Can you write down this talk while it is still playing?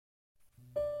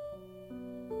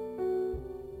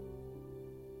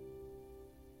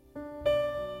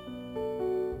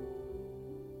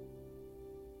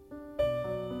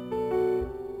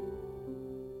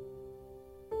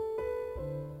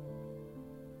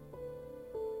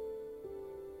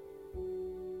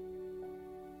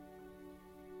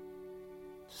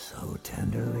So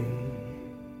tenderly,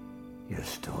 your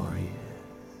story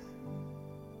is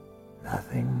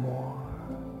nothing more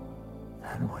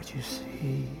than what you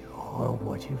see or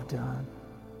what you've done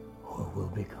or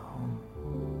will become.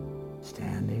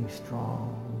 Standing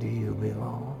strong, do you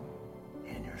belong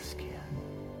in your skin?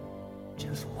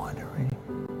 Just wondering.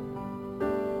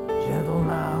 Gentle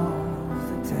now,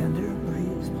 the tender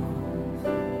breeze blows,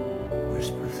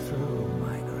 whispers through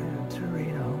my Gran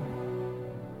Torino,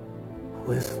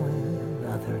 whistling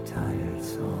another tired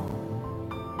song.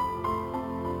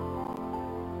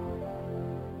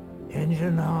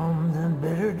 Engine hums and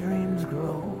bitter dreams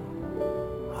grow,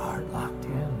 heart locked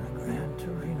in the Gran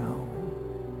Torino.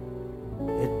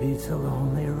 It beats a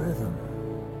lonely rhythm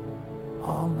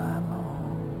all night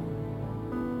long.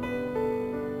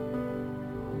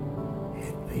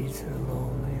 It beats a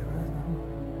lonely rhythm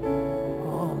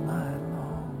all night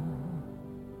long.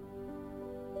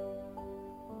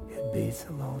 It beats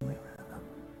a lonely rhythm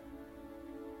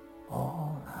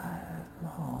all night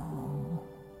long.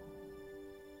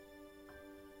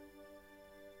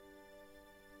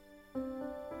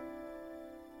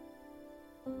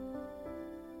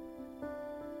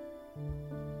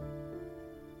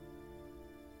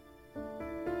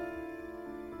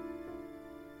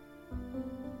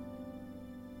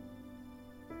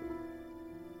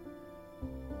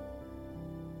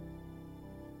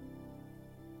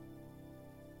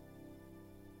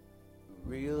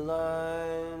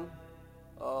 Realign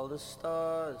all the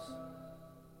stars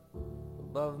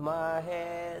above my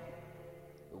head.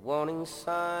 The warning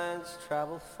signs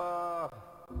travel far.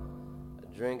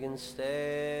 I drink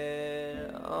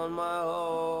instead on my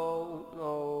own.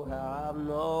 Oh, how I've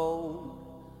known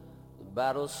the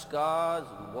battle scars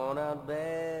and worn out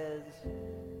beds.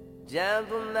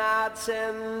 Gentle nights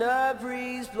and a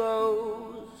breeze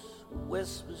blows,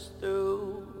 whispers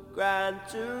through Gran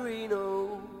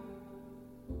Torino,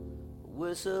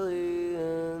 whistling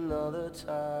another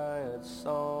tired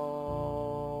song.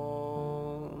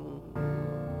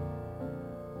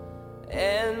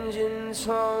 Engines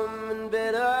hum and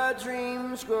bitter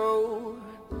dreams grow,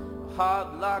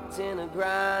 heart locked in a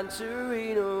Gran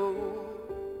Torino,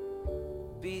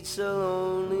 beats a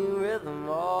lonely rhythm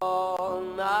all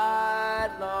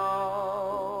night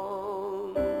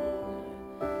long.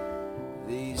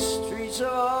 These streets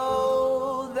are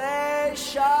old, they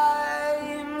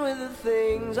shine with the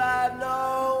things I've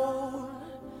known,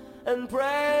 and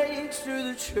breaks through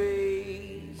the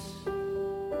trees.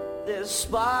 They're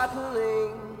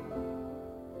sparkling.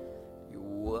 Your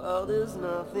world is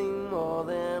nothing more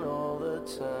than all the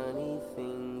tiny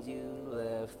things you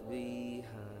left behind.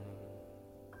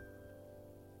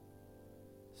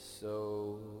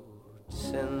 So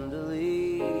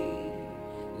tenderly,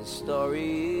 the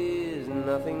story is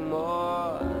nothing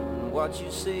more than what you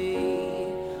see,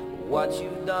 what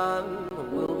you've done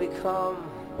will become.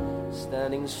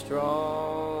 Standing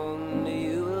strong, do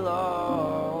you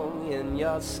belong in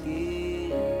your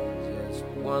skin? Just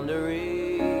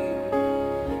wondering.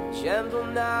 Gentle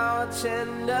now, a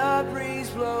tender breeze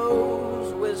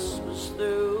blows, whispers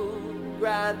through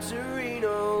Gran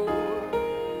Torino,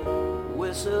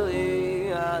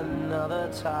 whistling another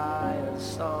tired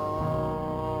song.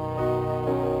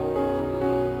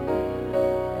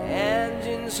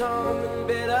 Engines hum and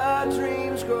bitter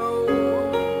dreams grow,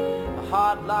 a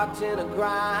heart locked in a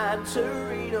Gran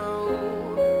Torino,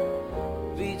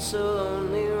 beats a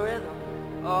lonely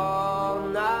rhythm all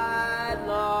night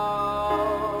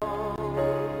long.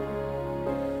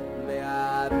 May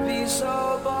I be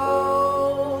so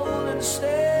bold and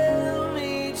still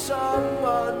need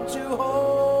someone to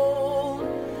hold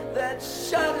that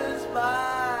shudders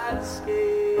my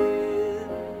skin.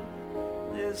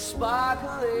 They're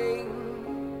sparkling.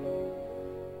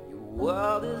 Your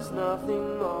world is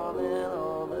nothing more than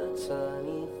all the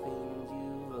tiny things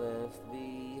you've left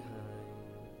behind.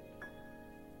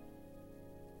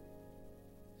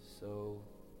 So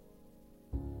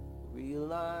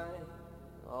realign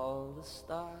all the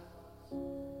stars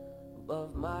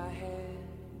above my head.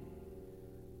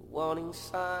 Warning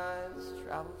signs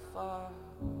travel far.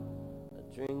 I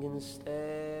drink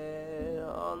instead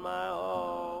on my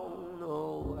own.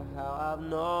 Oh, how I've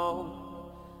known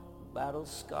battle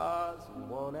scars and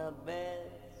worn out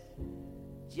beds.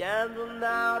 Gentle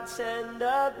now,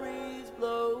 tender breeze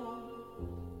blows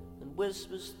and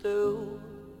whispers through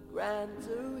Gran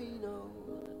Torino,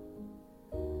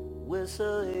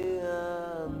 whistling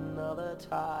another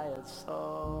tired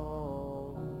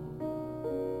song.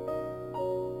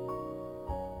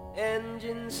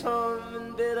 Engines hum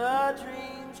and bitter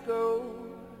dreams grow,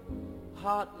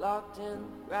 heart locked in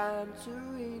Gran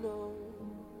Torino,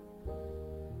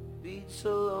 beats a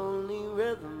lonely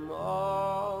rhythm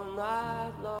all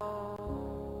night long.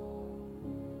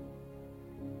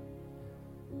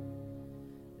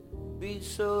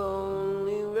 Beats a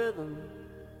lonely rhythm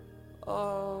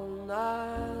all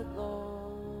night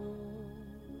long.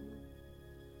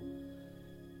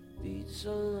 Beats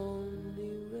a lonely